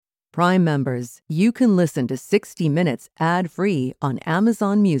Prime members, you can listen to 60 Minutes ad-free on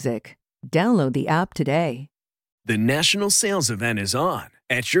Amazon Music. Download the app today. The national sales event is on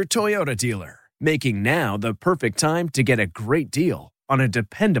at your Toyota dealer, making now the perfect time to get a great deal on a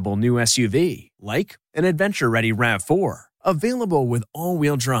dependable new SUV, like an adventure-ready RAV4. Available with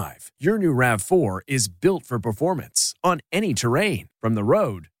all-wheel drive, your new RAV4 is built for performance on any terrain, from the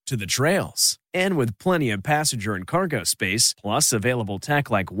road to the trails. And with plenty of passenger and cargo space, plus available tech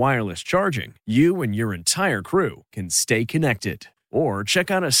like wireless charging, you and your entire crew can stay connected. Or check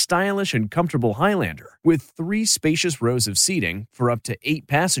out a stylish and comfortable Highlander with 3 spacious rows of seating for up to 8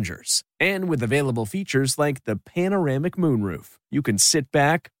 passengers. And with available features like the panoramic moonroof, you can sit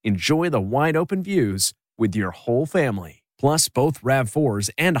back, enjoy the wide-open views with your whole family. Plus, both RAV4s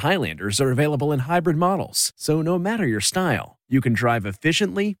and Highlanders are available in hybrid models, so no matter your style, you can drive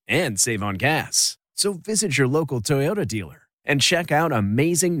efficiently and save on gas. So visit your local Toyota dealer and check out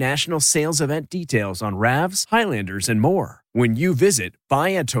amazing national sales event details on RAVs, Highlanders, and more when you visit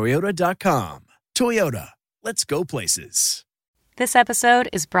buyatoyota.com. Toyota, let's go places. This episode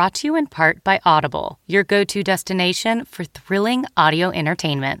is brought to you in part by Audible, your go-to destination for thrilling audio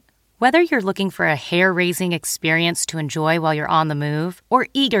entertainment. Whether you're looking for a hair-raising experience to enjoy while you're on the move or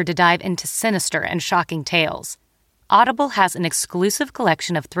eager to dive into sinister and shocking tales, Audible has an exclusive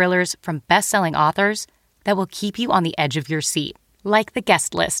collection of thrillers from best-selling authors that will keep you on the edge of your seat, like The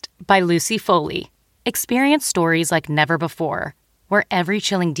Guest List by Lucy Foley. Experience stories like never before, where every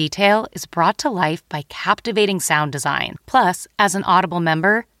chilling detail is brought to life by captivating sound design. Plus, as an Audible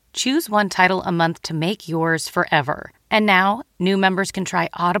member, choose one title a month to make yours forever. And now, new members can try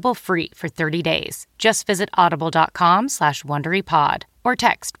Audible free for 30 days. Just visit audible.com/WonderyPod or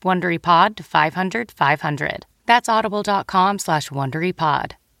text WonderyPod to 500-500. That's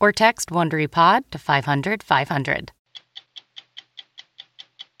audible.com/WonderyPod or text WonderyPod to 500-500.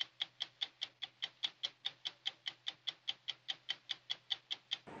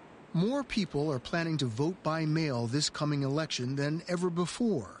 More people are planning to vote by mail this coming election than ever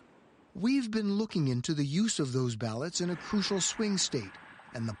before. We've been looking into the use of those ballots in a crucial swing state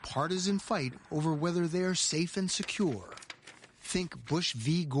and the partisan fight over whether they're safe and secure. Think Bush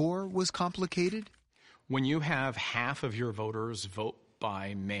v. Gore was complicated? When you have half of your voters vote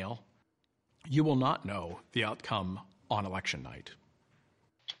by mail, you will not know the outcome on election night.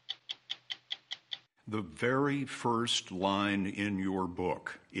 The very first line in your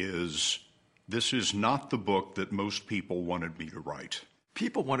book is, "This is not the book that most people wanted me to write."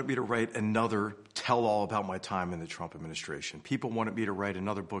 People wanted me to write another tell-all about my time in the Trump administration. People wanted me to write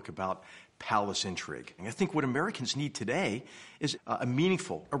another book about palace intrigue. And I think what Americans need today is a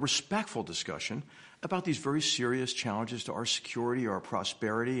meaningful, a respectful discussion about these very serious challenges to our security, our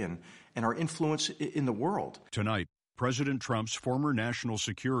prosperity, and our influence in the world. Tonight, President Trump's former national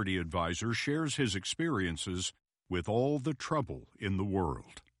security advisor shares his experiences with all the trouble in the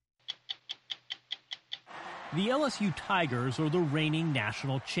world. The LSU Tigers are the reigning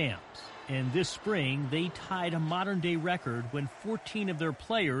national champs, and this spring they tied a modern-day record when 14 of their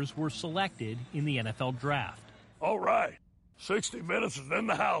players were selected in the NFL Draft. All right, 60 Minutes is in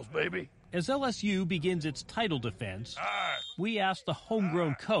the house, baby. As LSU begins its title defense, we asked the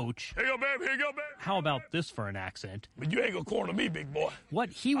homegrown coach, Here you go, baby, here you go, baby. How about this for an accent? But you ain't gonna corner me, big boy. What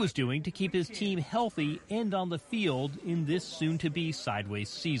he was doing to keep his team healthy and on the field in this soon-to-be sideways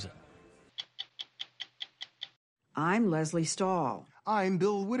season. I'm Leslie Stahl. I'm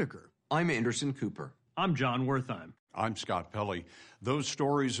Bill Whitaker. I'm Anderson Cooper. I'm John Wertheim. I'm Scott Pelley. Those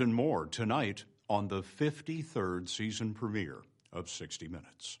stories and more tonight on the 53rd season premiere of 60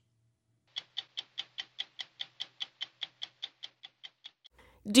 Minutes.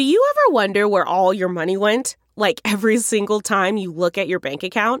 Do you ever wonder where all your money went? Like every single time you look at your bank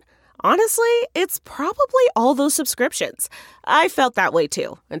account? Honestly, it's probably all those subscriptions. I felt that way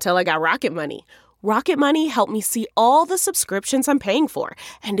too, until I got Rocket Money. Rocket Money helped me see all the subscriptions I'm paying for,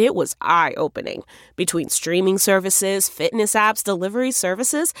 and it was eye-opening. Between streaming services, fitness apps, delivery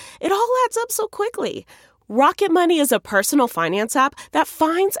services, it all adds up so quickly. Rocket Money is a personal finance app that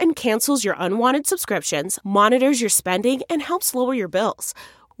finds and cancels your unwanted subscriptions, monitors your spending, and helps lower your bills.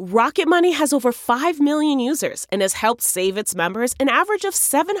 Rocket Money has over 5 million users and has helped save its members an average of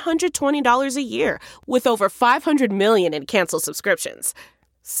 $720 a year, with over 500 million in canceled subscriptions.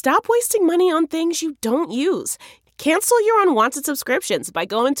 Stop wasting money on things you don't use. Cancel your unwanted subscriptions by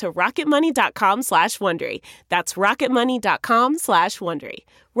going to rocketmoney.com/Wondery. That's rocketmoney.com/Wondery.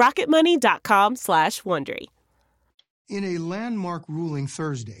 rocketmoney.com/Wondery. In a landmark ruling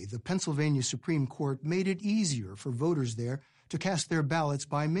Thursday, the Pennsylvania Supreme Court made it easier for voters there to cast their ballots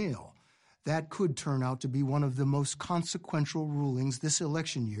by mail. That could turn out to be one of the most consequential rulings this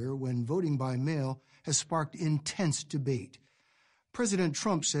election year, when voting by mail has sparked intense debate. President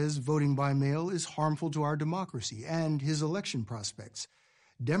Trump says voting by mail is harmful to our democracy and his election prospects.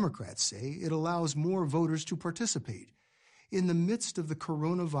 Democrats say it allows more voters to participate. In the midst of the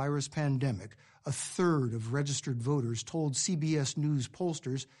coronavirus pandemic, a third of registered voters told CBS News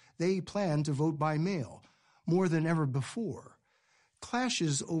pollsters they plan to vote by mail, more than ever before.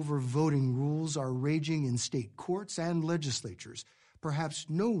 Clashes over voting rules are raging in state courts and legislatures, perhaps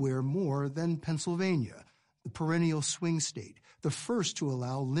nowhere more than Pennsylvania, the perennial swing state, the first to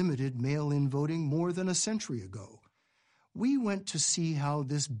allow limited mail-in voting more than a century ago. We went to see how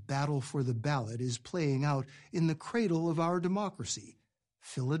this battle for the ballot is playing out in the cradle of our democracy,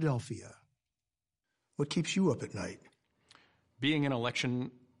 Philadelphia. What keeps you up at night? Being an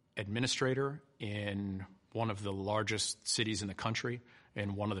election administrator in one of the largest cities in the country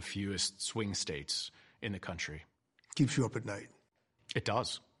and one of the fewest swing states in the country. Keeps you up at night? It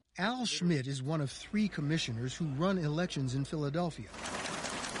does. Al Schmidt is one of 3 commissioners who run elections in Philadelphia,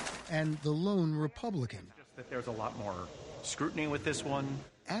 and the lone Republican. Just that there's a lot more scrutiny with this one.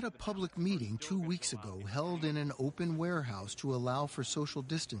 At a public meeting 2 weeks ago held in an open warehouse to allow for social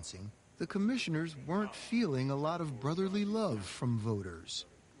distancing, the commissioners weren't feeling a lot of brotherly love from voters.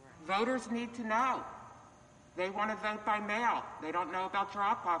 Voters need to know. They want to vote by mail. They don't know about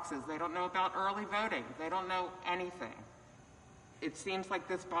drop boxes. They don't know about early voting. They don't know anything. It seems like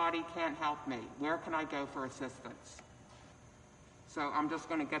this body can't help me. Where can I go for assistance? So I'm just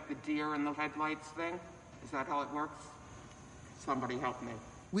going to get the deer in the headlights thing? Is that how it works? Somebody help me.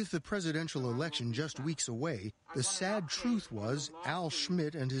 With the presidential election just weeks away, the sad truth was Al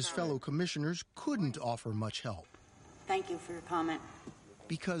Schmidt and his fellow commissioners couldn't offer much help. Thank you for your comment.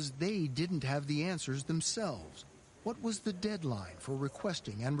 Because they didn't have the answers themselves. What was the deadline for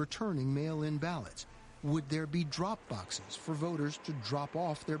requesting and returning mail-in ballots? Would there be drop boxes for voters to drop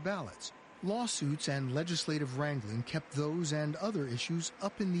off their ballots? Lawsuits and legislative wrangling kept those and other issues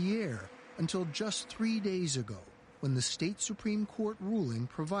up in the air until just 3 days ago, when the state Supreme Court ruling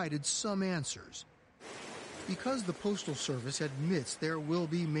provided some answers. Because the Postal Service admits there will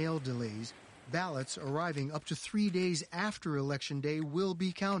be mail delays, ballots arriving up to 3 days after Election Day will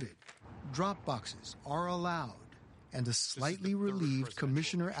be counted. Drop boxes are allowed, and a slightly relieved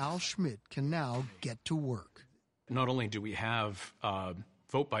Commissioner Al Schmidt can now get to work. Not only do we have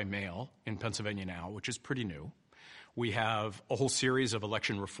vote by mail in Pennsylvania now, which is pretty new, we have a whole series of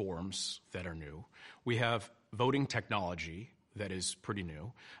election reforms that are new. We have voting technology that is pretty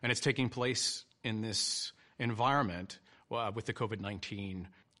new, and it's taking place in this environment with the COVID-19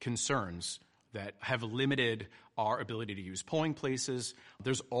 concerns that have limited our ability to use polling places.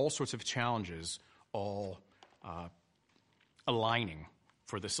 There's all sorts of challenges all aligning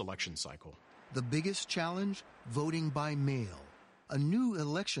for this election cycle. The biggest challenge? Voting by mail. A new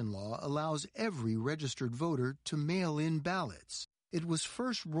election law allows every registered voter to mail in ballots. It was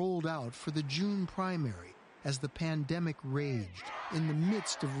first rolled out for the June primary as the pandemic raged in the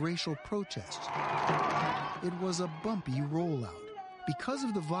midst of racial protests. It was a bumpy rollout. Because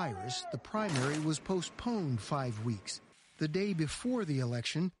of the virus, the primary was postponed 5 weeks. The day before the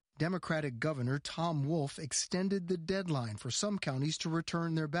election, Democratic Governor Tom Wolf extended the deadline for some counties to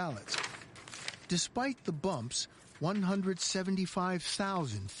return their ballots. Despite the bumps,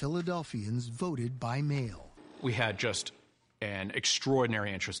 175,000 Philadelphians voted by mail. We had just an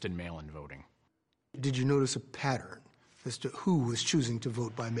extraordinary interest in mail-in voting. Did you notice a pattern as to who was choosing to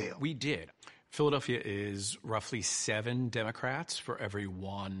vote by mail? We did. Philadelphia is roughly 7 Democrats for every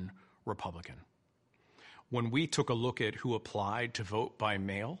 1 Republican. When we took a look at who applied to vote by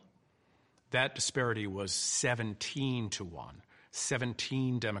mail, that disparity was 17 to 1.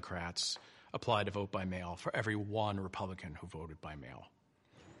 17 Democrats applied to vote by mail for every 1 Republican who voted by mail.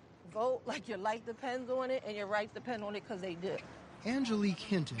 Vote like your life depends on it and your rights depend on it, because they do. Angelique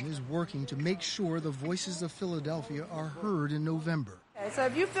Hinton is working to make sure the voices of Philadelphia are heard in November. Okay, so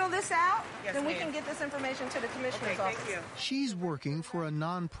if you fill this out, then we can get this information to the commissioner's office. Thank you. She's working for a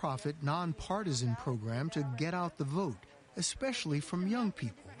nonprofit, nonpartisan program to get out the vote, especially from young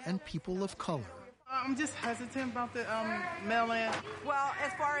people and people of color. I'm just hesitant about the mail-in. Well,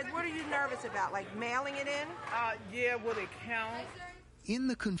 as far as, what are you nervous about, like mailing it in? Yeah, will it count? In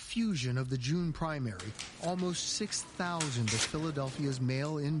the confusion of the June primary, almost 6,000 of Philadelphia's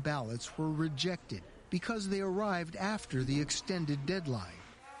mail-in ballots were rejected because they arrived after the extended deadline.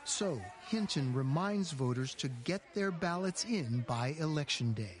 So, Hinton reminds voters to get their ballots in by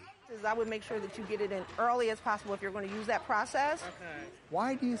Election Day. I would make sure that you get it in early as possible if you're going to use that process. Okay.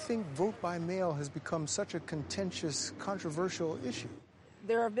 Why do you think vote by mail has become such a contentious, controversial issue?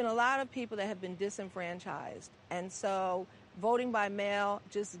 There have been a lot of people that have been disenfranchised, and so voting by mail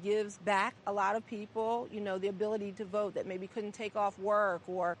just gives back a lot of people, the ability to vote that maybe couldn't take off work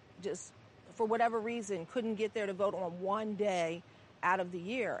or just for whatever reason couldn't get there to vote on one day out of the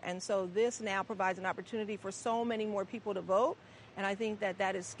year. And so this now provides an opportunity for so many more people to vote, and I think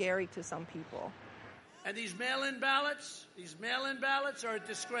that is scary to some people. And these mail-in ballots are a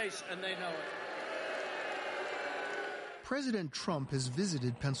disgrace, and they know it. President Trump has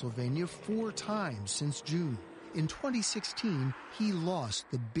visited Pennsylvania 4 times since June. In 2016, he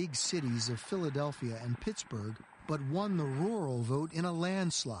lost the big cities of Philadelphia and Pittsburgh, but won the rural vote in a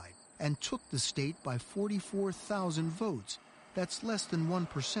landslide and took the state by 44,000 votes. That's less than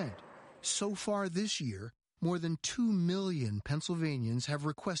 1%. So far this year, more than 2 million Pennsylvanians have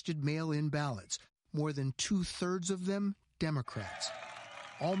requested mail-in ballots, more than 2/3 of them Democrats.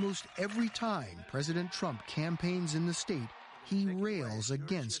 Almost every time President Trump campaigns in the state, he rails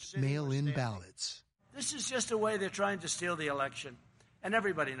against mail-in ballots. This is just a way they're trying to steal the election, and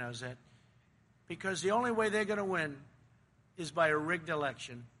everybody knows that, because the only way they're going to win is by a rigged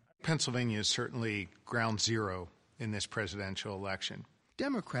election. Pennsylvania is certainly ground zero in this presidential election.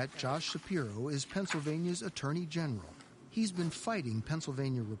 Democrat Josh Shapiro is Pennsylvania's Attorney General. He's been fighting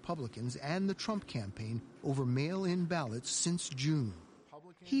Pennsylvania Republicans and the Trump campaign over mail-in ballots since June.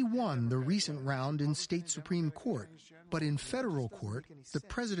 He won the recent round in state Supreme Court, but in federal court, the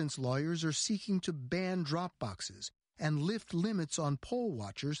president's lawyers are seeking to ban drop boxes and lift limits on poll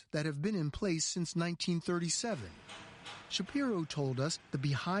watchers that have been in place since 1937. Shapiro told us the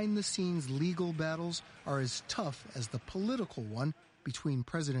behind-the-scenes legal battles are as tough as the political one between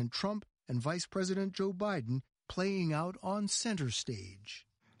President Trump and Vice President Joe Biden playing out on center stage.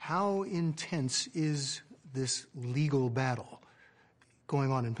 How intense is this legal battle going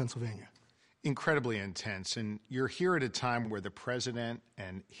on in Pennsylvania? Incredibly intense. And you're here at a time where the president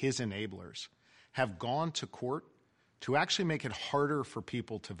and his enablers have gone to court to actually make it harder for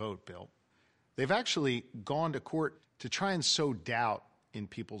people to vote, Bill. They've actually gone to court to try and sow doubt in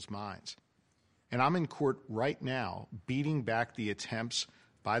people's minds. And I'm in court right now beating back the attempts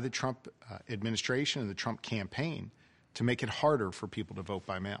by the Trump administration and the Trump campaign to make it harder for people to vote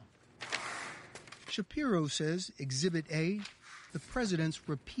by mail. Shapiro says Exhibit A, the president's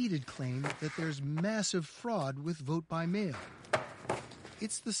repeated claim that there's massive fraud with vote by mail.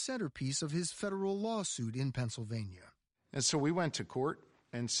 It's the centerpiece of his federal lawsuit in Pennsylvania. And so we went to court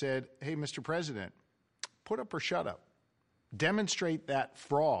and said, hey, Mr. President, put up or shut up. Demonstrate that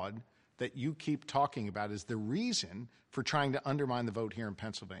fraud that you keep talking about is the reason for trying to undermine the vote here in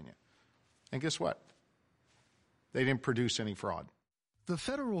Pennsylvania. And guess what? They didn't produce any fraud. The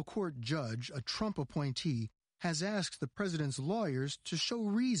federal court judge, a Trump appointee, has asked the president's lawyers to show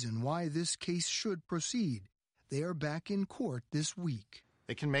reason why this case should proceed. They are back in court this week.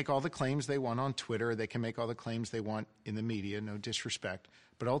 They can make all the claims they want on Twitter. They can make all the claims they want in the media, no disrespect.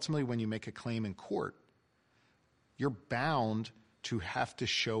 But ultimately, when you make a claim in court, you're bound to have to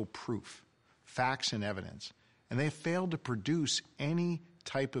show proof, facts and evidence. And they failed to produce any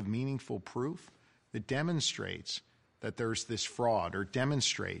type of meaningful proof that demonstrates that there's this fraud or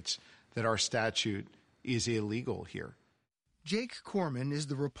demonstrates that our statute is illegal here. Jake Corman is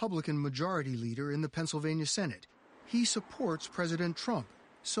the Republican majority leader in the Pennsylvania Senate. He supports President Trump,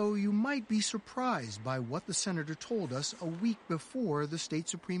 so you might be surprised by what the senator told us a week before the state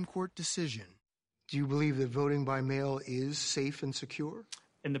Supreme Court decision. Do you believe that voting by mail is safe and secure?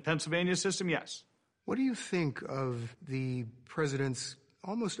 In the Pennsylvania system, yes. What do you think of the president's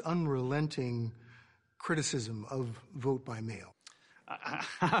almost unrelenting criticism of vote by mail?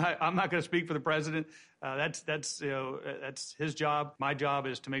 I'm not going to speak for the president. That's his job. My job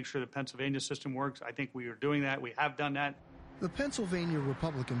is to make sure the Pennsylvania system works. I think we are doing that. We have done that. The Pennsylvania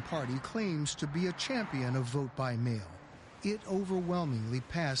Republican Party claims to be a champion of vote by mail. It overwhelmingly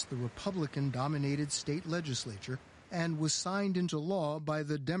passed the Republican-dominated state legislature and was signed into law by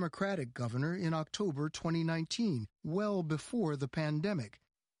the Democratic governor in October 2019, well before the pandemic.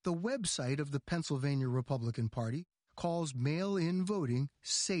 The website of the Pennsylvania Republican Party calls mail-in voting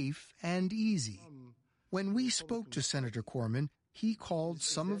safe and easy. When we spoke to Senator Corman, he called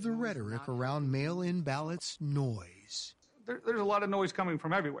some of the rhetoric around mail-in ballots noise. There's a lot of noise coming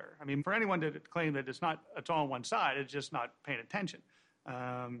from everywhere. I mean, for anyone to claim that it's all on one side, it's just not paying attention.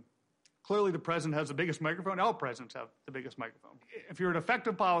 Clearly, the president has the biggest microphone. All presidents have the biggest microphone. If you're an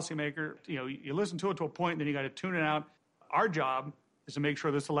effective policymaker, you listen to it to a point, then you got to tune it out. Our job is to make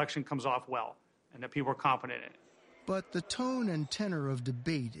sure this election comes off well and that people are confident in it. But the tone and tenor of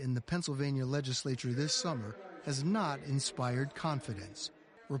debate in the Pennsylvania legislature this summer has not inspired confidence.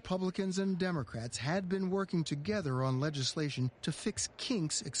 Republicans and Democrats had been working together on legislation to fix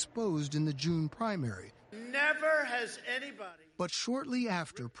kinks exposed in the June primary. Never has anybody. But shortly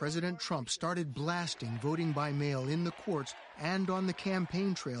after President Trump started blasting voting by mail in the courts and on the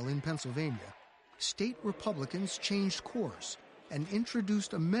campaign trail in Pennsylvania, state Republicans changed course and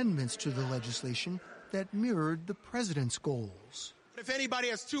introduced amendments to the legislation that mirrored the president's goals. If anybody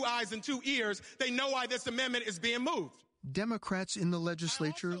has 2 eyes and 2 ears, they know why this amendment is being moved. Democrats in the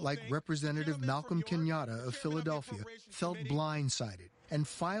legislature, like Representative Malcolm Kenyatta of Philadelphia, felt blindsided and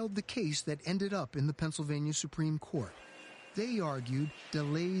filed the case that ended up in the Pennsylvania Supreme Court. They argued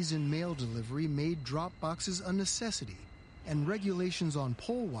delays in mail delivery made drop boxes a necessity, and regulations on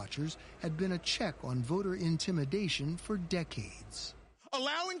poll watchers had been a check on voter intimidation for decades.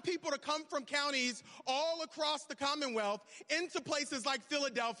 Allowing people to come from counties all across the Commonwealth into places like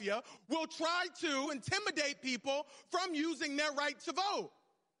Philadelphia will try to intimidate people from using their right to vote.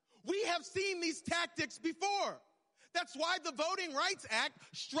 We have seen these tactics before. That's why the Voting Rights Act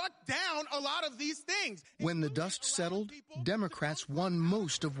struck down a lot of these things. When the dust settled, Democrats won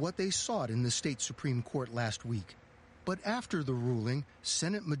most of what they sought in the state Supreme Court last week. But after the ruling,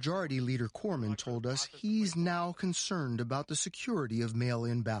 Senate Majority Leader Corman told us he's now concerned about the security of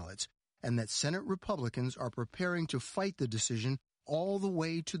mail-in ballots and that Senate Republicans are preparing to fight the decision all the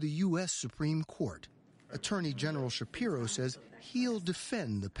way to the U.S. Supreme Court. Attorney General Shapiro says he'll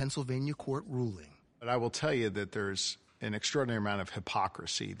defend the Pennsylvania court ruling. But I will tell you that there's an extraordinary amount of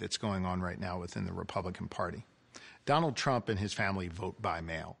hypocrisy that's going on right now within the Republican Party. Donald Trump and his family vote by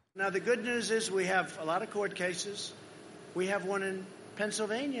mail. Now, the good news is we have a lot of court cases. We have one in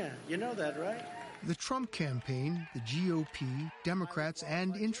Pennsylvania. You know that, right? The Trump campaign, the GOP, Democrats,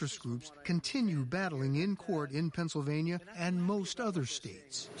 and interest groups continue battling in court in Pennsylvania and most other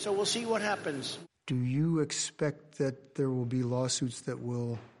states. So we'll see what happens. Do you expect that there will be lawsuits that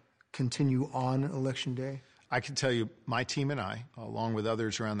will continue on Election Day? I can tell you my team and I, along with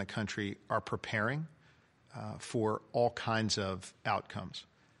others around the country, are preparing for all kinds of outcomes.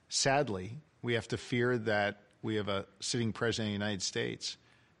 Sadly, we have to fear that we have a sitting president of the United States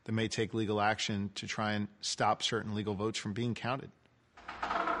that may take legal action to try and stop certain legal votes from being counted.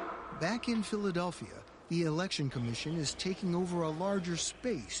 Back in Philadelphia, the Election Commission is taking over a larger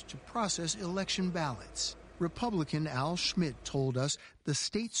space to process election ballots. Republican Al Schmidt told us the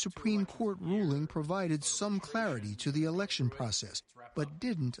state Supreme Court ruling provided some clarity to the election process, but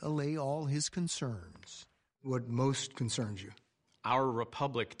didn't allay all his concerns. What most concerns you? Our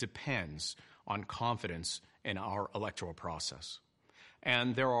republic depends on confidence in our electoral process.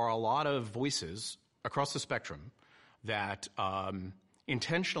 And there are a lot of voices across the spectrum that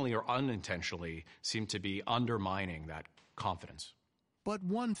intentionally or unintentionally seem to be undermining that confidence. But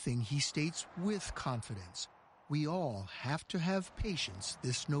one thing he states with confidence: we all have to have patience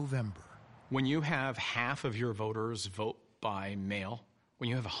this November. When you have half of your voters vote by mail, when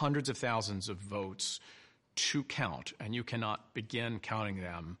you have hundreds of thousands of votes to count, and you cannot begin counting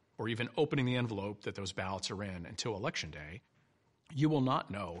them or even opening the envelope that those ballots are in until Election Day, you will not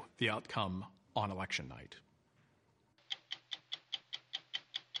know the outcome on Election night.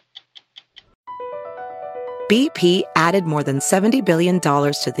 BP added more than $70 billion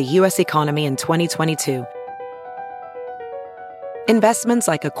to the U.S. economy in 2022. Investments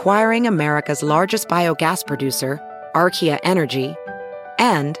like acquiring America's largest biogas producer, Archaea Energy,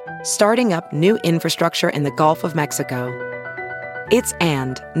 and starting up new infrastructure in the Gulf of Mexico. It's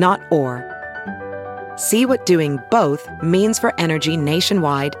and, not or. See what doing both means for energy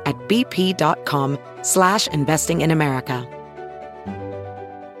nationwide at bp.com/investing in America.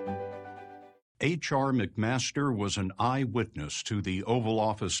 H.R. McMaster was an eyewitness to the Oval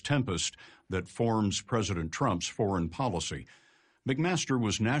Office tempest that forms President Trump's foreign policy. McMaster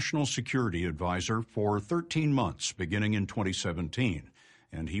was National Security Advisor for 13 months beginning in 2017,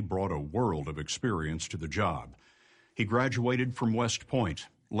 and he brought a world of experience to the job. He graduated from West Point,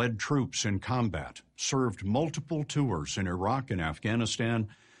 led troops in combat, served multiple tours in Iraq and Afghanistan,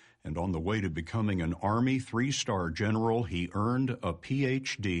 and on the way to becoming an Army 3-star general, he earned a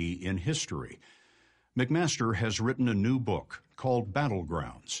Ph.D. in history. McMaster has written a new book called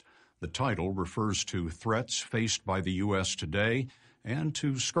Battlegrounds. The title refers to threats faced by the U.S. today and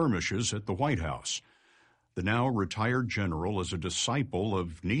to skirmishes at the White House. The now retired general is a disciple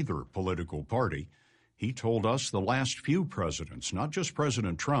of neither political party. He told us the last few presidents, not just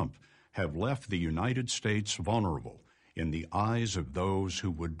President Trump, have left the United States vulnerable in the eyes of those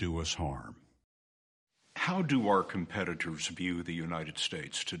who would do us harm. How do our competitors view the United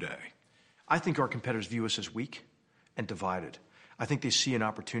States today? I think our competitors view us as weak and divided. I think they see an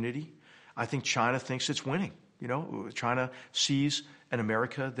opportunity. I think China thinks it's winning. China sees an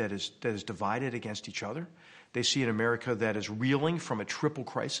America that is divided against each other. They see an America that is reeling from a triple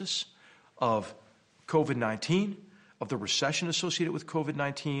crisis of COVID-19, of the recession associated with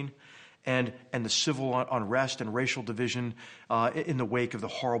COVID-19, and the civil unrest and racial division in the wake of the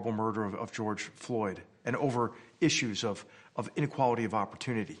horrible murder of George Floyd, and over issues of inequality of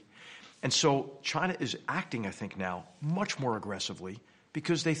opportunity. And so China is acting, I think, now much more aggressively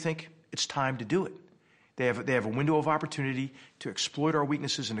because they think it's time to do it. They have a window of opportunity to exploit our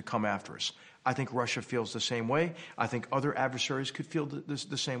weaknesses and to come after us. I think Russia feels the same way. I think other adversaries could feel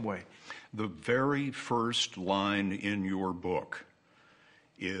the same way. The very first line in your book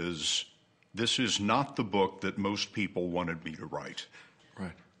is, "This is not the book that most people wanted me to write."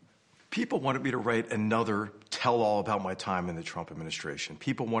 Right. People wanted me to write another tell-all about my time in the Trump administration.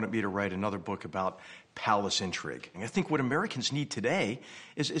 People wanted me to write another book about palace intrigue. And I think what Americans need today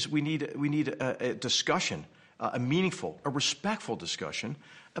is we need a discussion, a meaningful, a respectful discussion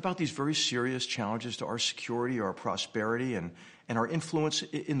about these very serious challenges to our security, our prosperity, and our influence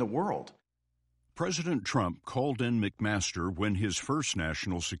in the world. President Trump called in McMaster when his first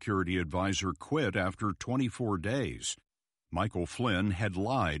national security advisor quit after 24 days. Michael Flynn had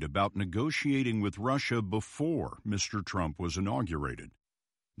lied about negotiating with Russia before Mr. Trump was inaugurated.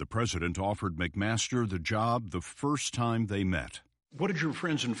 The president offered McMaster the job the first time they met. What did your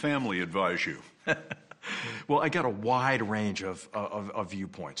friends and family advise you? Well, I got a wide range of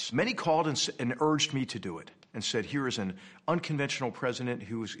viewpoints. Many called and urged me to do it and said, here is an unconventional president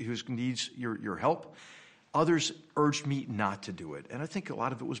who needs your help. Others urged me not to do it. And I think a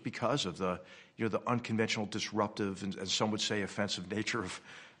lot of it was because of the unconventional, disruptive, and some would say offensive nature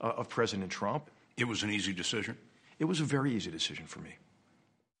of President Trump. It was an easy decision? It was a very easy decision for me.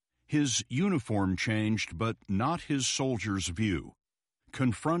 His uniform changed, but not his soldiers' view.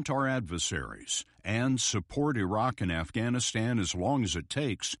 Confront our adversaries and support Iraq and Afghanistan as long as it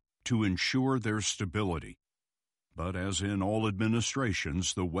takes to ensure their stability. But as in all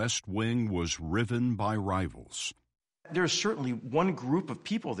administrations, the West Wing was riven by rivals. There's certainly one group of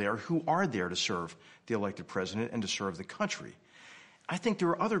people there who are there to serve the elected president and to serve the country. I think there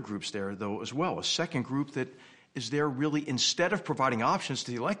are other groups there, though, as well. A second group that is there really, instead of providing options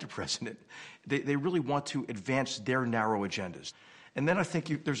to the elected president, they really want to advance their narrow agendas. And then I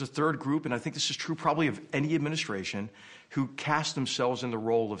think there's a third group, and I think this is true probably of any administration, who cast themselves in the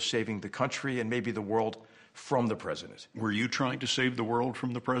role of saving the country and maybe the world from the president. Were you trying to save the world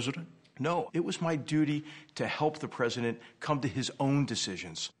from the president? No, it was my duty to help the president come to his own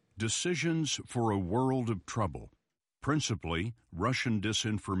decisions. Decisions for a world of trouble, principally Russian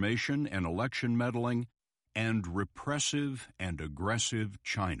disinformation and election meddling, and repressive and aggressive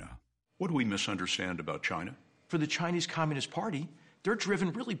China. What do we misunderstand about China? For the Chinese Communist Party, they're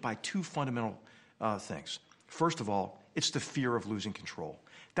driven really by two fundamental things. First of all, it's the fear of losing control.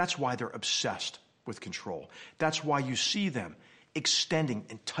 That's why they're obsessed with control. That's why you see them extending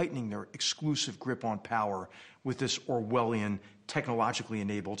and tightening their exclusive grip on power with this Orwellian, technologically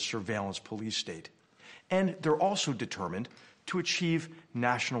enabled surveillance police state. And they're also determined to achieve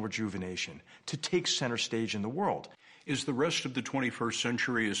national rejuvenation, to take center stage in the world. Is the rest of the 21st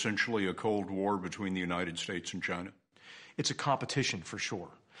century essentially a Cold War between the United States and China? It's a competition, for sure.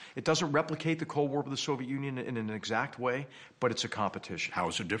 It doesn't replicate the Cold War with the Soviet Union in an exact way, but it's a competition. How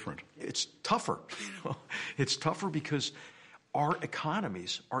is it different? It's tougher. It's tougher because our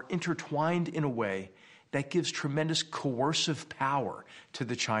economies are intertwined in a way that gives tremendous coercive power to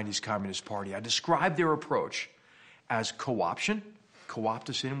the Chinese Communist Party. I describe their approach as co-option. Co-opt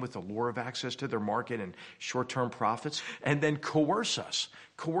us in with the lure of access to their market and short-term profits, and then coerce us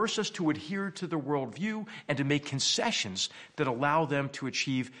to adhere to their worldview and to make concessions that allow them to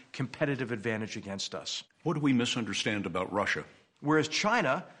achieve competitive advantage against us. What do we misunderstand about Russia? Whereas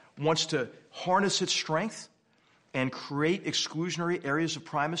China wants to harness its strength and create exclusionary areas of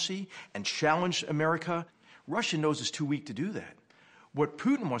primacy and challenge America, Russia knows it's too weak to do that. What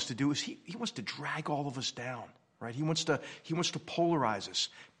Putin wants to do is he wants to drag all of us down. Right? He wants to polarize us,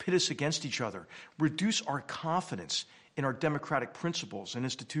 pit us against each other, reduce our confidence in our democratic principles and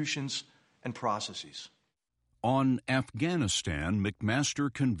institutions and processes. On Afghanistan,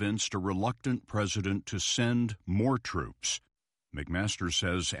 McMaster convinced a reluctant president to send more troops. McMaster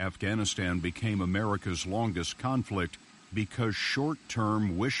says Afghanistan became America's longest conflict because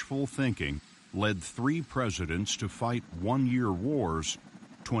short-term wishful thinking led 3 presidents to fight one-year wars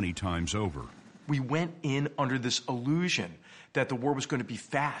 20 times over. We went in under this illusion that the war was going to be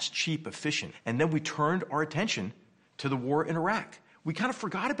fast, cheap, efficient. And then we turned our attention to the war in Iraq. We kind of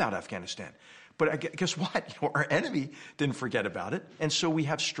forgot about Afghanistan. But guess what? Our enemy didn't forget about it. And so we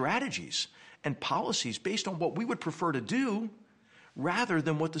have strategies and policies based on what we would prefer to do rather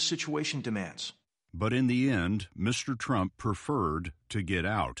than what the situation demands. But in the end, Mr. Trump preferred to get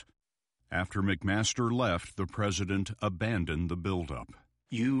out. After McMaster left, the president abandoned the buildup.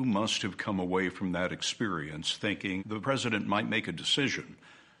 You must have come away from that experience thinking the president might make a decision,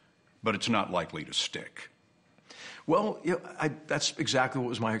 but it's not likely to stick. Well, that's exactly what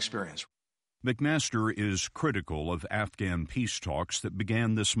was my experience. McMaster is critical of Afghan peace talks that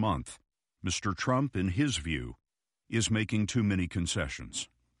began this month. Mr. Trump, in his view, is making too many concessions.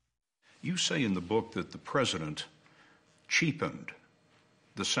 You say in the book that the president cheapened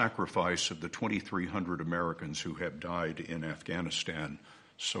the sacrifice of the 2,300 Americans who have died in Afghanistan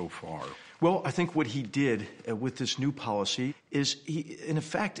so far. Well, I think what he did with this new policy is he, in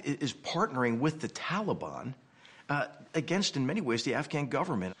effect, is partnering with the Taliban against, in many ways, the Afghan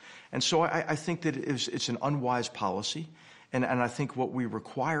government. And so I think that it's an unwise policy. And I think what we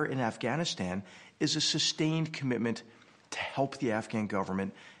require in Afghanistan is a sustained commitment to help the Afghan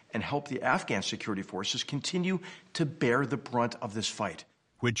government and help the Afghan security forces continue to bear the brunt of this fight.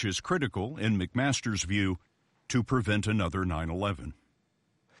 Which is critical, in McMaster's view, to prevent another 9/11.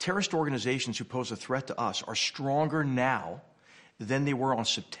 Terrorist organizations who pose a threat to us are stronger now than they were on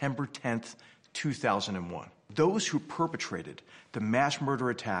September 10th, 2001. Those who perpetrated the mass murder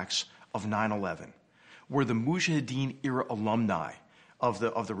attacks of 9/11 were the Mujahideen-era alumni of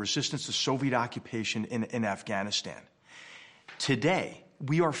the resistance to Soviet occupation in Afghanistan. Today,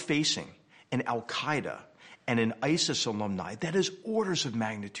 we are facing an Al-Qaeda and an ISIS alumni that is orders of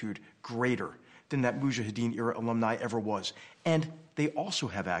magnitude greater than that Mujahideen-era alumni ever was. And they also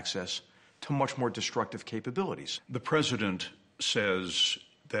have access to much more destructive capabilities. The president says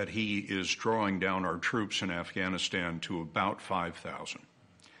that he is drawing down our troops in Afghanistan to about 5,000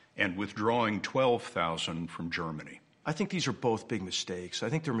 and withdrawing 12,000 from Germany. I think these are both big mistakes. I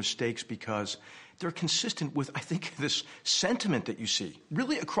think they're mistakes because they're consistent with, I think, this sentiment that you see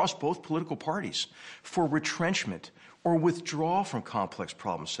really across both political parties for retrenchment or withdrawal from complex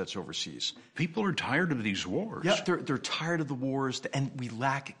problem sets overseas. People are tired of these wars. Yeah, they're tired of the wars, and we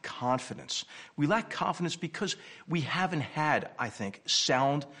lack confidence. We lack confidence because we haven't had, I think,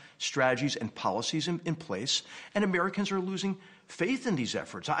 sound strategies and policies in place, and Americans are losing faith in these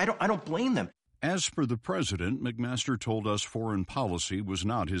efforts. I don't blame them. As for the president, McMaster told us foreign policy was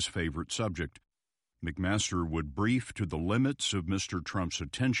not his favorite subject. McMaster would brief to the limits of Mr. Trump's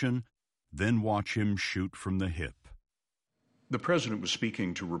attention, then watch him shoot from the hip. The president was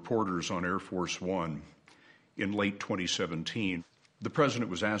speaking to reporters on Air Force One in late 2017. The president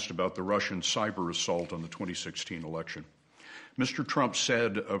was asked about the Russian cyber assault on the 2016 election. Mr. Trump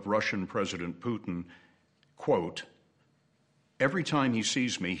said of Russian President Putin, quote, "Every time he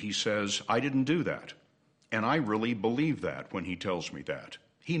sees me, he says, 'I didn't do that.' And I really believe that when he tells me that.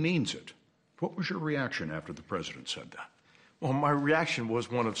 He means it." What was your reaction after the president said that? Well, my reaction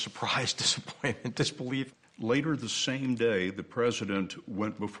was one of surprise, disappointment, disbelief. Later the same day, the president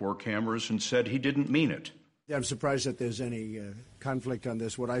went before cameras and said he didn't mean it. I'm surprised that there's any conflict on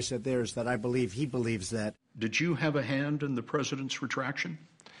this. What I said there is that I believe he believes that. Did you have a hand in the president's retraction?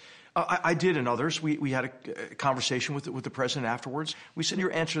 I did, and others. We had a conversation with the president afterwards. We said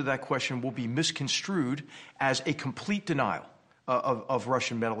your answer to that question will be misconstrued as a complete denial of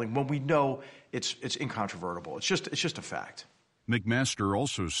Russian meddling when we know it's incontrovertible. It's just a fact. McMaster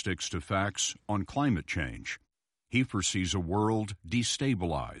also sticks to facts on climate change. He foresees a world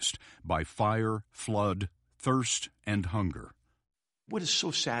destabilized by fire, flood, thirst, and hunger. What is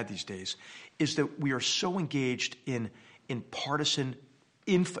so sad these days is that we are so engaged in partisan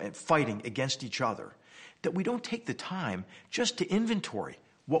fighting against each other that we don't take the time just to inventory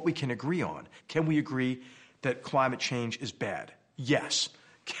what we can agree on. Can we agree that climate change is bad? Yes.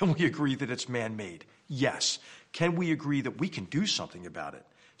 Can we agree that it's man-made? Yes. Can we agree that we can do something about it?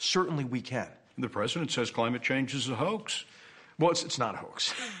 Certainly we can. The president says climate change is a hoax. Well, it's not a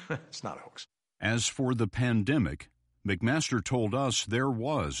hoax. It's not a hoax. As for the pandemic, McMaster told us there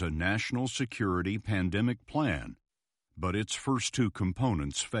was a national security pandemic plan, but its first two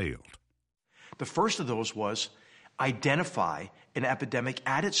components failed. The first of those was identify an epidemic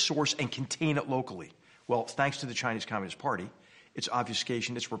at its source and contain it locally. Well, thanks to the Chinese Communist Party, its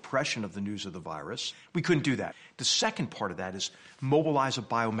obfuscation, its repression of the news of the virus, we couldn't do that. The second part of that is mobilize a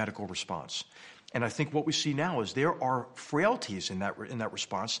biomedical response. And I think what we see now is there are frailties in that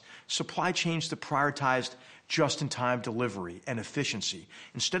response, supply chains that prioritized just-in-time delivery and efficiency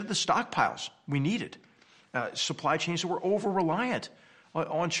instead of the stockpiles we needed. Supply chains that were over-reliant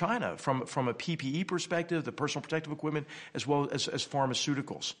on China from a PPE perspective, the personal protective equipment, as well as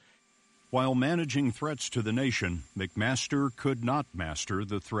pharmaceuticals. While managing threats to the nation, McMaster could not master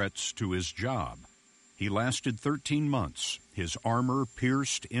the threats to his job. He lasted 13 months, his armor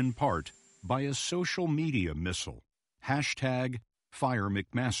pierced in part by a social media missile.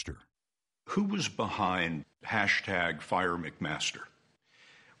 #FireMcMaster. Who was behind #FireMcMaster?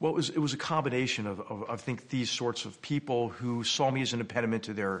 Well, it was a combination of, I think, these sorts of people who saw me as an impediment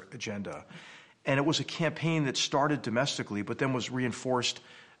to their agenda. And it was a campaign that started domestically, but then was reinforced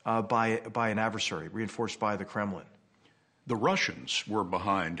by an adversary, reinforced by the Kremlin. The Russians were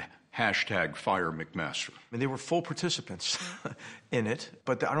behind #FireMcMaster. And they were full participants in it,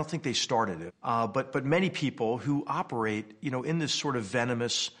 but I don't think they started it. But many people who operate, in this sort of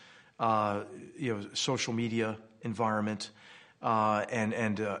venomous, social media environment,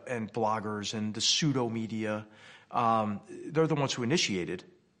 and bloggers and the pseudo media, they're the ones who initiated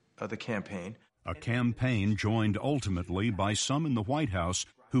the campaign. A campaign joined ultimately by some in the White House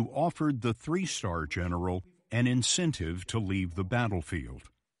who offered the 3-star general an incentive to leave the battlefield.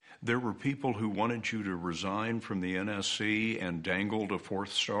 There were people who wanted you to resign from the NSC and dangled a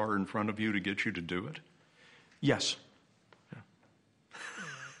 4th star in front of you to get you to do it? Yes. Yeah.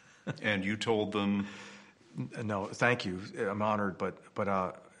 And you told them? No, thank you. I'm honored, but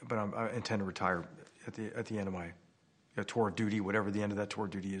I intend to retire at the end of my tour of duty, whatever the end of that tour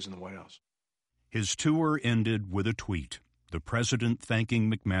of duty is in the White House. His tour ended with a tweet, the president thanking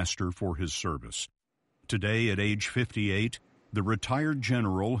McMaster for his service. Today, at age 58, the retired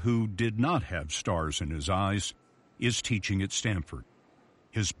general who did not have stars in his eyes is teaching at Stanford.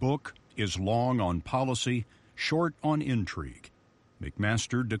 His book is long on policy, short on intrigue.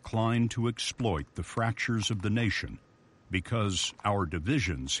 McMaster declined to exploit the fractures of the nation because our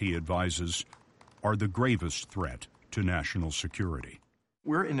divisions, he advises, are the gravest threat to national security.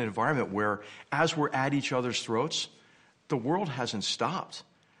 We're in an environment where, as we're at each other's throats, the world hasn't stopped.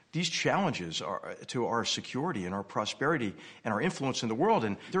 These challenges are to our security and our prosperity and our influence in the world,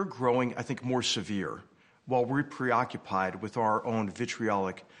 and they're growing, I think, more severe while we're preoccupied with our own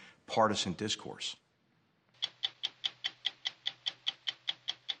vitriolic partisan discourse.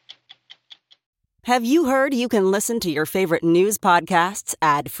 Have you heard you can listen to your favorite news podcasts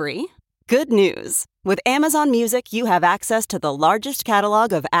ad-free? Good news! With Amazon Music, you have access to the largest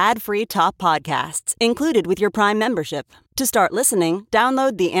catalog of ad-free top podcasts included with your Prime membership. To start listening,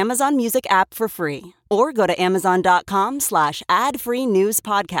 download the Amazon Music app for free or go to amazon.com/ad-free news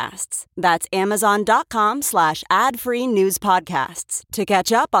podcasts. That's amazon.com/ad-free news podcasts to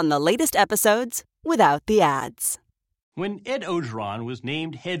catch up on the latest episodes without the ads. When Ed Orgeron was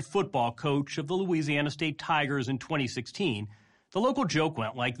named head football coach of the Louisiana State Tigers in 2016, the local joke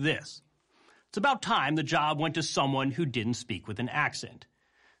went like this. It's about time the job went to someone who didn't speak with an accent.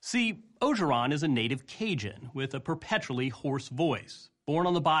 See, Orgeron is a native Cajun with a perpetually hoarse voice, born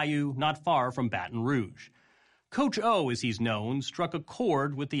on the bayou not far from Baton Rouge. Coach O, as he's known, struck a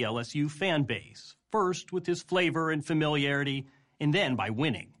chord with the LSU fan base, first with his flavor and familiarity, and then by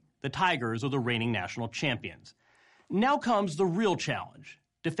winning. The Tigers are the reigning national champions. Now comes the real challenge,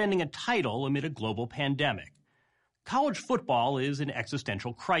 defending a title amid a global pandemic. College football is an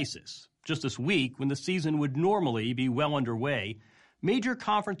existential crisis. Just this week, when the season would normally be well underway, major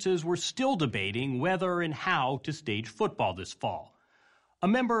conferences were still debating whether and how to stage football this fall. A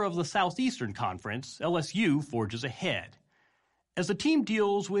member of the Southeastern Conference, LSU forges ahead. As the team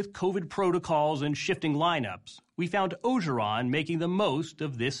deals with COVID protocols and shifting lineups, we found Orgeron making the most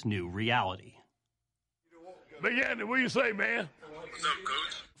of this new reality. Big Andy, what do you say, man? What's up,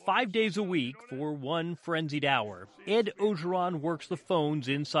 Coach? 5 days a week for one frenzied hour, Ed Orgeron works the phones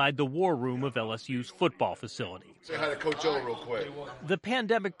inside the war room of LSU's football facility. Say hi to Coach O real quick. The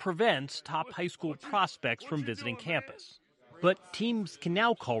pandemic prevents top high school prospects from visiting campus, but teams can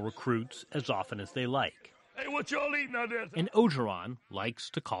now call recruits as often as they like. Hey, what y'all eating out there? And Orgeron likes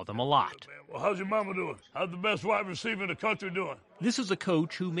to call them a lot. Well, how's your mama doing? How's the best wide receiver in the country doing? This is a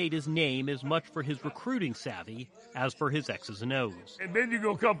coach who made his name as much for his recruiting savvy as for his X's and O's. And then you're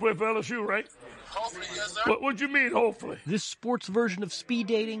going to come play for LSU, right? Hopefully, yes, sir. What you mean, hopefully? This sports version of speed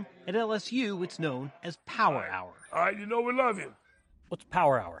dating, at LSU, it's known as Power Hour. All right, you know we love you. What's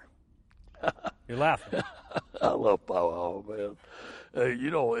Power Hour? You're laughing. I love Power Hour, man.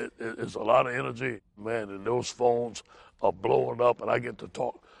 You know, it's a lot of energy, man, and those phones are blowing up, and I get to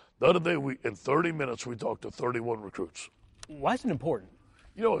talk. The other day, in 30 minutes, we talked to 31 recruits. Why is it important?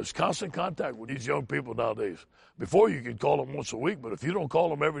 You know, it's constant contact with these young people nowadays. Before, you could call them once a week, but if you don't call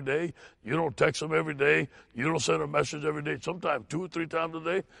them every day, you don't text them every day, you don't send a message every day, sometimes 2 or 3 times a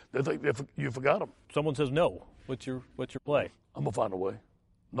day, they think you forgot them. Someone says no. What's your play? I'm going to find a way.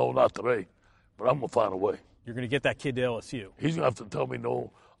 No, not today, but I'm going to find a way. You're going to get that kid to LSU. He's going to have to tell me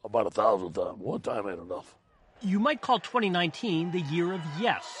no about 1,000 times. One time ain't enough. You might call 2019 the year of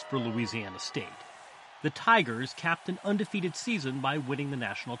yes for Louisiana State. The Tigers capped an undefeated season by winning the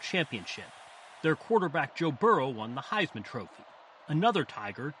national championship. Their quarterback Joe Burrow won the Heisman Trophy. Another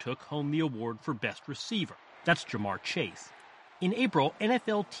Tiger took home the award for best receiver. That's Jamar Chase. In April,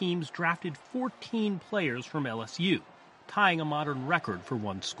 NFL teams drafted 14 players from LSU, tying a modern record for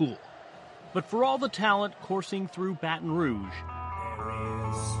one school. But for all the talent coursing through Baton Rouge,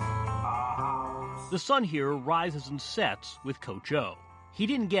 the sun here rises and sets with Coach O. He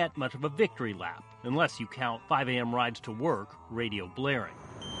didn't get much of a victory lap, unless you count 5 a.m. rides to work, radio blaring.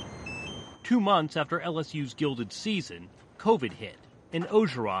 2 months after LSU's gilded season, COVID hit, and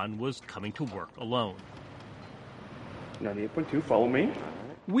Orgeron was coming to work alone. 98.2, follow me.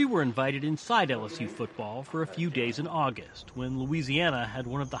 We were invited inside LSU football for a few days in August, when Louisiana had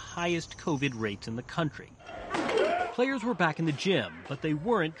one of the highest COVID rates in the country. Players were back in the gym, but they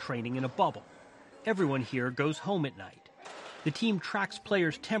weren't training in a bubble. Everyone here goes home at night. The team tracks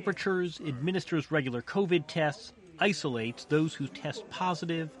players' temperatures, administers regular COVID tests, isolates those who test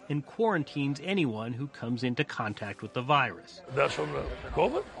positive, and quarantines anyone who comes into contact with the virus. That's from the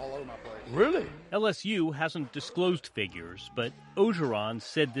COVID? Really? LSU hasn't disclosed figures, but Orgeron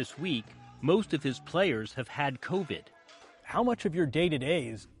said this week most of his players have had COVID. How much of your day-to-day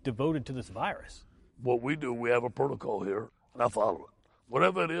is devoted to this virus? What we do, we have a protocol here, and I follow it.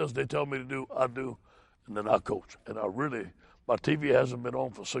 Whatever it is they tell me to do, I do, and then I coach. And my TV hasn't been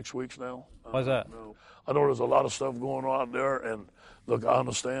on for 6 weeks now. Why's that? I know there's a lot of stuff going on out there, and look, I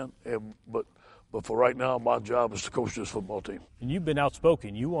understand, but for right now, my job is to coach this football team. And you've been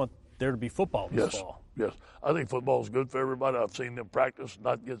outspoken. You want there to be football this fall. Yes. I think football is good for everybody. I've seen them practice,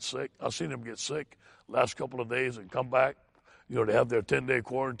 not get sick. I've seen them get sick last couple of days and come back. They have their 10-day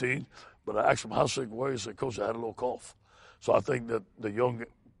quarantine. But I asked them how sick were you. He said, Coach, I had a little cough. So I think that the young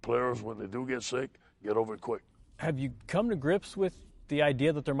players, when they do get sick, get over it quick. Have you come to grips with the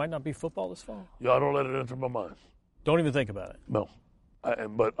idea that there might not be football this fall? Yeah, I don't let it enter my mind. Don't even think about it? No.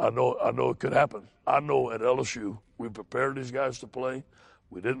 But I know it could happen. I know at LSU, we prepared these guys to play.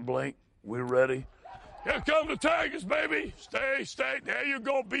 We didn't blink. We're ready. Here come the Tigers, baby. Stay. There you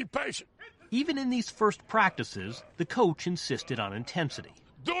go. Be patient. Even in these first practices, the coach insisted on intensity.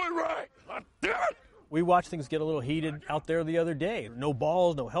 Do it right. Damn it. We watched things get a little heated out there the other day. No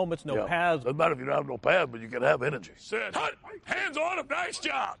balls, no helmets, no pads. Doesn't matter if you don't have no pads, but you can have energy. Sit. Hands on him. Nice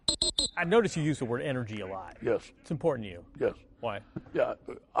job. I noticed you use the word energy a lot. Yes. It's important to you. Yes. Why? Yeah,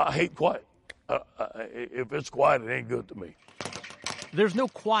 I hate quiet. If it's quiet, it ain't good to me. There's no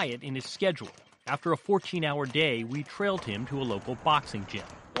quiet in his schedule. After a 14-hour day, we trailed him to a local boxing gym.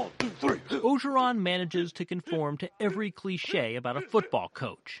 1, 2, 3. Orgeron manages to conform to every cliche about a football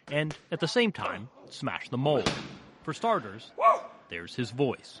coach and, at the same time, smash the mold. For starters, there's his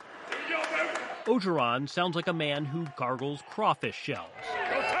voice. Orgeron sounds like a man who gargles crawfish shells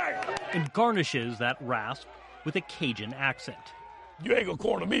and garnishes that rasp with a Cajun accent. You ain't gonna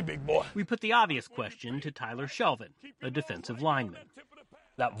corner me, big boy. We put the obvious question to Tyler Shelvin, a defensive lineman.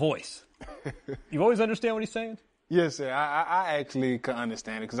 That voice. You always understand what he's saying? Yes, sir. I actually can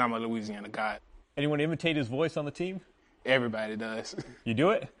understand it because I'm a Louisiana guy. Anyone imitate his voice on the team? Everybody does. You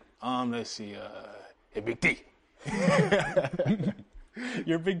do it? Let's see. Hey, Big T.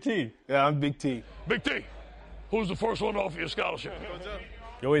 You're Big T. Yeah, I'm Big T. Big T. Who's the first one off your scholarship?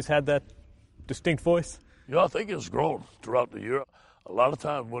 You always had that distinct voice? Yeah, I think it's grown throughout the year. A lot of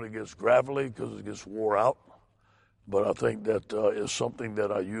times when it gets gravelly because it gets wore out. But I think that is something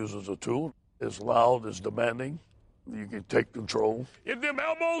that I use as a tool. It's loud, it's demanding. You can take control. Get them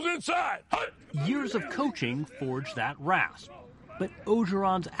elbows inside. Years of coaching forged that rasp. But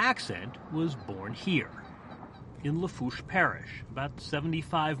Orgeron's accent was born here, in Lafourche Parish, about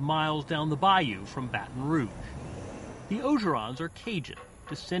 75 miles down the bayou from Baton Rouge. The Orgerons are Cajun,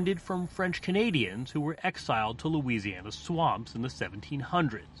 descended from French Canadians who were exiled to Louisiana's swamps in the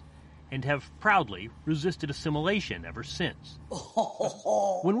 1700s, and have proudly resisted assimilation ever since.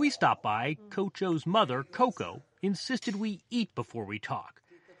 When we stopped by, Coach O's mother, Coco, insisted we eat before we talk.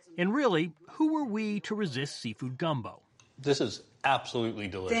 And really, who were we to resist seafood gumbo? This is absolutely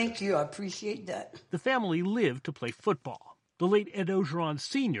delicious. Thank you. I appreciate that. The family lived to play football. The late Ed Orgeron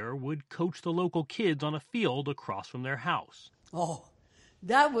Sr. would coach the local kids on a field across from their house. Oh,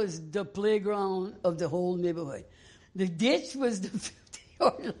 that was the playground of the whole neighborhood. The ditch was the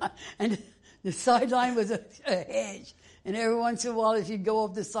 50-yard line, and the sideline was a hedge. And every once in a while, if you go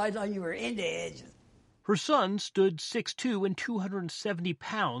off the sideline, you were in the hedge. Her son stood 6'2" and 270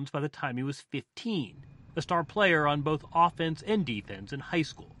 pounds by the time he was 15, a star player on both offense and defense in high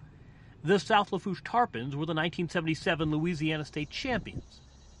school. The South Lafourche Tarpons were the 1977 Louisiana State champions.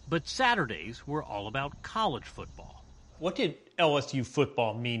 But Saturdays were all about college football. What did LSU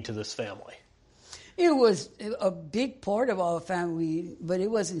football mean to this family? It was a big part of our family, but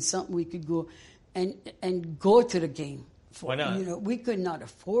it wasn't something we could go and go to the game for. Why not? You know, we could not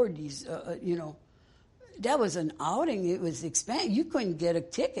afford these. That was an outing. It was expensive. You couldn't get a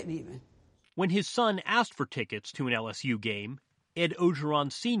ticket even. When his son asked for tickets to an LSU game, Ed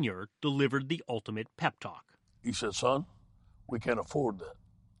Ogeron Sr. delivered the ultimate pep talk. He said, son, we can't afford that.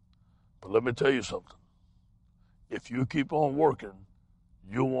 But let me tell you something. If you keep on working,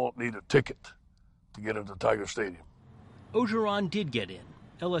 you won't need a ticket to get into Tiger Stadium. Ogeron did get in.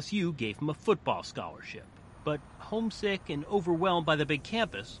 LSU gave him a football scholarship. But homesick and overwhelmed by the big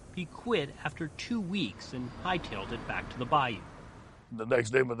campus, he quit after 2 weeks and hightailed it back to the Bayou. The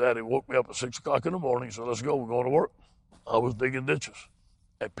next day, my daddy woke me up at 6 o'clock in the morning and said, let's go, we're going to work. I was digging ditches.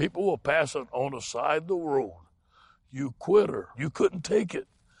 And people were passing on the side of the road. You quitter. You couldn't take it.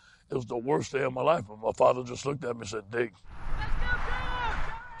 It was the worst day of my life. But my father just looked at me and said, dig.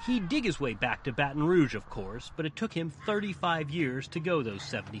 He'd dig his way back to Baton Rouge, of course, but it took him 35 years to go those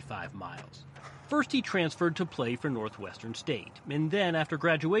 75 miles. First, he transferred to play for Northwestern State, and then, after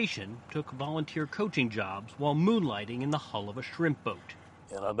graduation, took volunteer coaching jobs while moonlighting in the hull of a shrimp boat.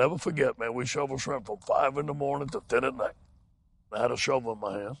 And I'll never forget, man, we shoveled shrimp from 5 in the morning to 10 at night. I had a shovel in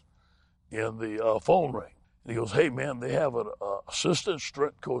my hand, and the phone rang. And he goes, hey, man, they have an assistant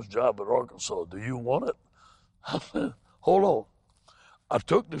strength coach job at Arkansas. Do you want it? I said, hold on. I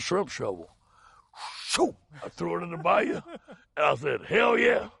took the shrimp shovel. Shoo! I threw it in the bayou, and I said, hell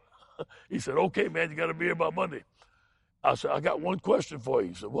yeah. He said, okay, man, you got to be here by Monday. I said, I got one question for you.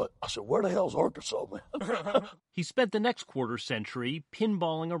 He said, what? I said, where the hell's Arkansas, man? He spent the next quarter century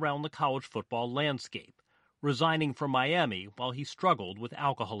pinballing around the college football landscape, resigning from Miami while he struggled with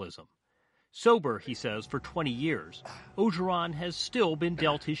alcoholism. Sober, he says, for 20 years, Ogeron has still been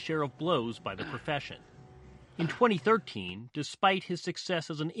dealt his share of blows by the profession. In 2013, despite his success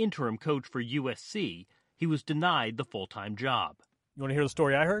as an interim coach for USC, he was denied the full-time job. You want to hear the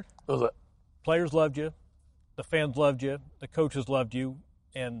story I heard? What was that? Players loved you, the fans loved you, the coaches loved you,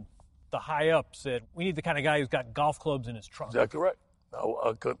 and the high-up said, we need the kind of guy who's got golf clubs in his trunk. Exactly right.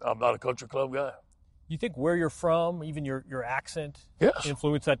 I'm not a country club guy. You think where you're from, even your accent, yes,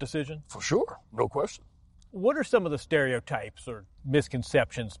 influenced that decision? For sure, no question. What are some of the stereotypes or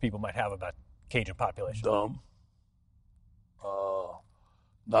misconceptions people might have about Cajun population? Dumb,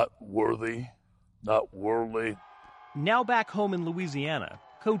 not worthy, not worldly. Now back home in Louisiana,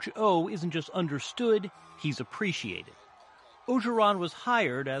 Coach O isn't just understood, he's appreciated. Ogeron was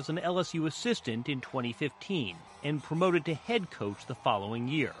hired as an LSU assistant in 2015 and promoted to head coach the following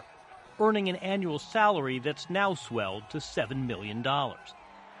year, earning an annual salary that's now swelled to $7 million.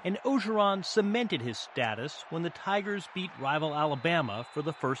 And Ogeron cemented his status when the Tigers beat rival Alabama for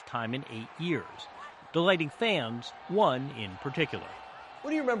the first time in 8 years, delighting fans, one in particular. What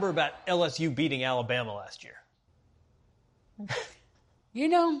do you remember about LSU beating Alabama last year? You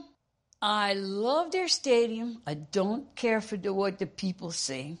know, I love their stadium. I don't care for what the people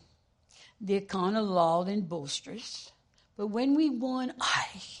say. They're kind of loud and boisterous. But when we won, I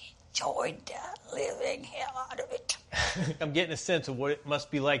enjoyed the living hell out of it. I'm getting a sense of what it must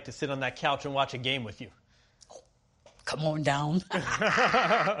be like to sit on that couch and watch a game with you. Come on down.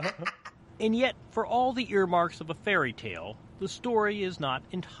 And yet, for all the earmarks of a fairy tale, the story is not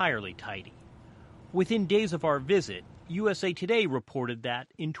entirely tidy. Within days of our visit, USA Today reported that,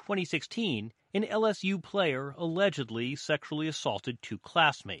 in 2016, an LSU player allegedly sexually assaulted 2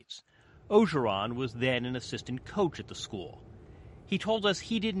 classmates. Ogeron was then an assistant coach at the school. He told us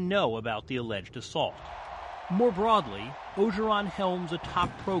he didn't know about the alleged assault. More broadly, Ogeron helms a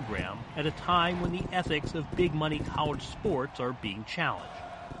top program at a time when the ethics of big-money college sports are being challenged.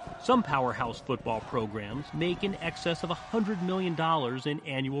 Some powerhouse football programs make in excess of $100 million in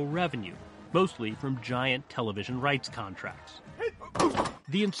annual revenue, mostly from giant television rights contracts.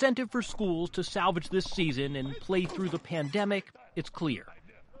 The incentive for schools to salvage this season and play through the pandemic, it's clear.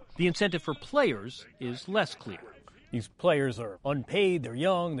 The incentive for players is less clear. These players are unpaid, they're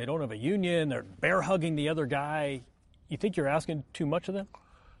young, they don't have a union, they're bear-hugging the other guy. You think you're asking too much of them?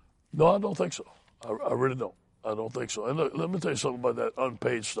 No, I don't think so. I really don't. I don't think so. And look, let me tell you something about that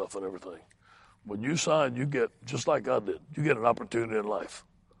unpaid stuff and everything. When you sign, you get, just like I did, you get an opportunity in life.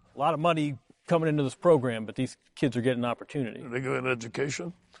 A lot of money coming into this program, but these kids are getting an opportunity. They go in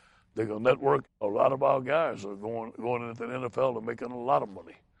education, they go network. A lot of our guys are going into the NFL and making a lot of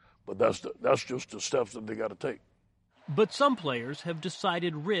money. But that's just the steps that they got to take. But some players have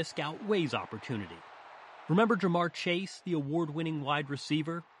decided risk outweighs opportunity. Remember Jamar Chase, the award-winning wide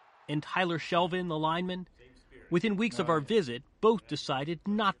receiver, and Tyler Shelvin, the lineman? Within weeks of our visit, both decided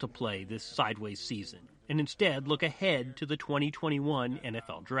not to play this sideways season and instead look ahead to the 2021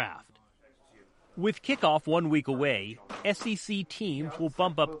 NFL Draft. With kickoff 1 week away, SEC teams will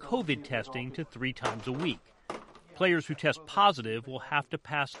bump up COVID testing to 3 times a week. Players who test positive will have to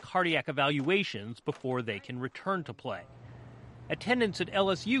pass cardiac evaluations before they can return to play. Attendance at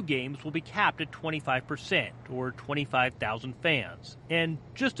LSU games will be capped at 25%, or 25,000 fans. And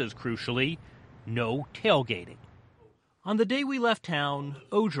just as crucially, no tailgating. On the day we left town,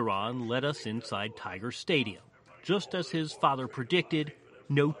 Ogeron led us inside Tiger Stadium. Just as his father predicted,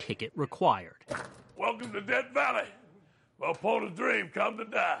 no ticket required. Welcome to Death Valley, where opponent's dream come to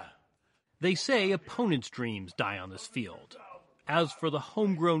die. They say opponents' dreams die on this field. As for the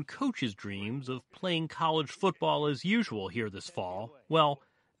homegrown coaches' dreams of playing college football as usual here this fall, well,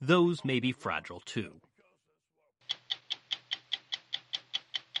 those may be fragile too.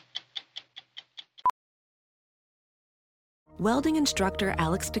 Welding instructor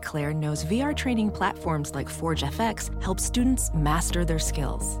Alex DeClaire knows VR training platforms like Forge FX help students master their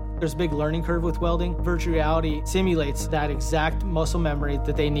skills. There's a big learning curve with welding. Virtual reality simulates that exact muscle memory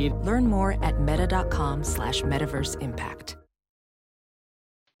that they need. Learn more at meta.com/metaverseimpact.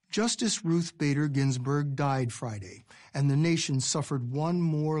 Justice Ruth Bader Ginsburg died Friday, and the nation suffered one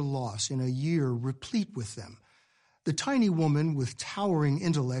more loss in a year replete with them. The tiny woman with towering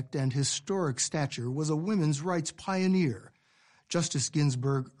intellect and historic stature was a women's rights pioneer. Justice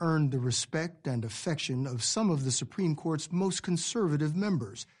Ginsburg earned the respect and affection of some of the Supreme Court's most conservative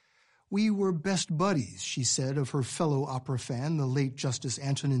members. "We were best buddies," she said of her fellow opera fan, the late Justice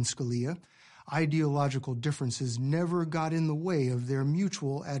Antonin Scalia. Ideological differences never got in the way of their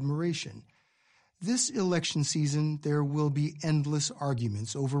mutual admiration. This election season, there will be endless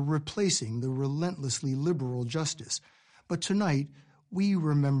arguments over replacing the relentlessly liberal justice. But tonight, we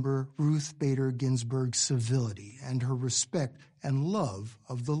remember Ruth Bader Ginsburg's civility and her respect and love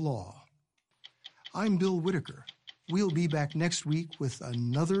of the law. I'm Bill Whitaker. We'll be back next week with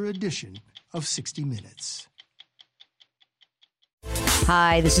another edition of 60 Minutes.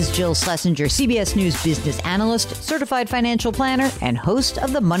 Hi, this is Jill Schlesinger, CBS News business analyst, certified financial planner, and host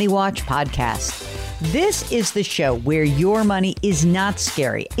of the Money Watch podcast. This is the show where your money is not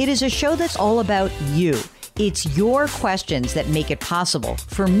scary. It is a show that's all about you. It's your questions that make it possible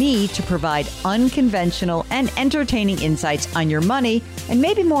for me to provide unconventional and entertaining insights on your money, and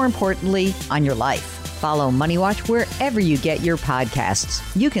maybe more importantly, on your life. Follow Money Watch wherever you get your podcasts.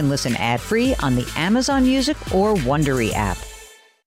 You can listen ad-free on the Amazon Music or Wondery app.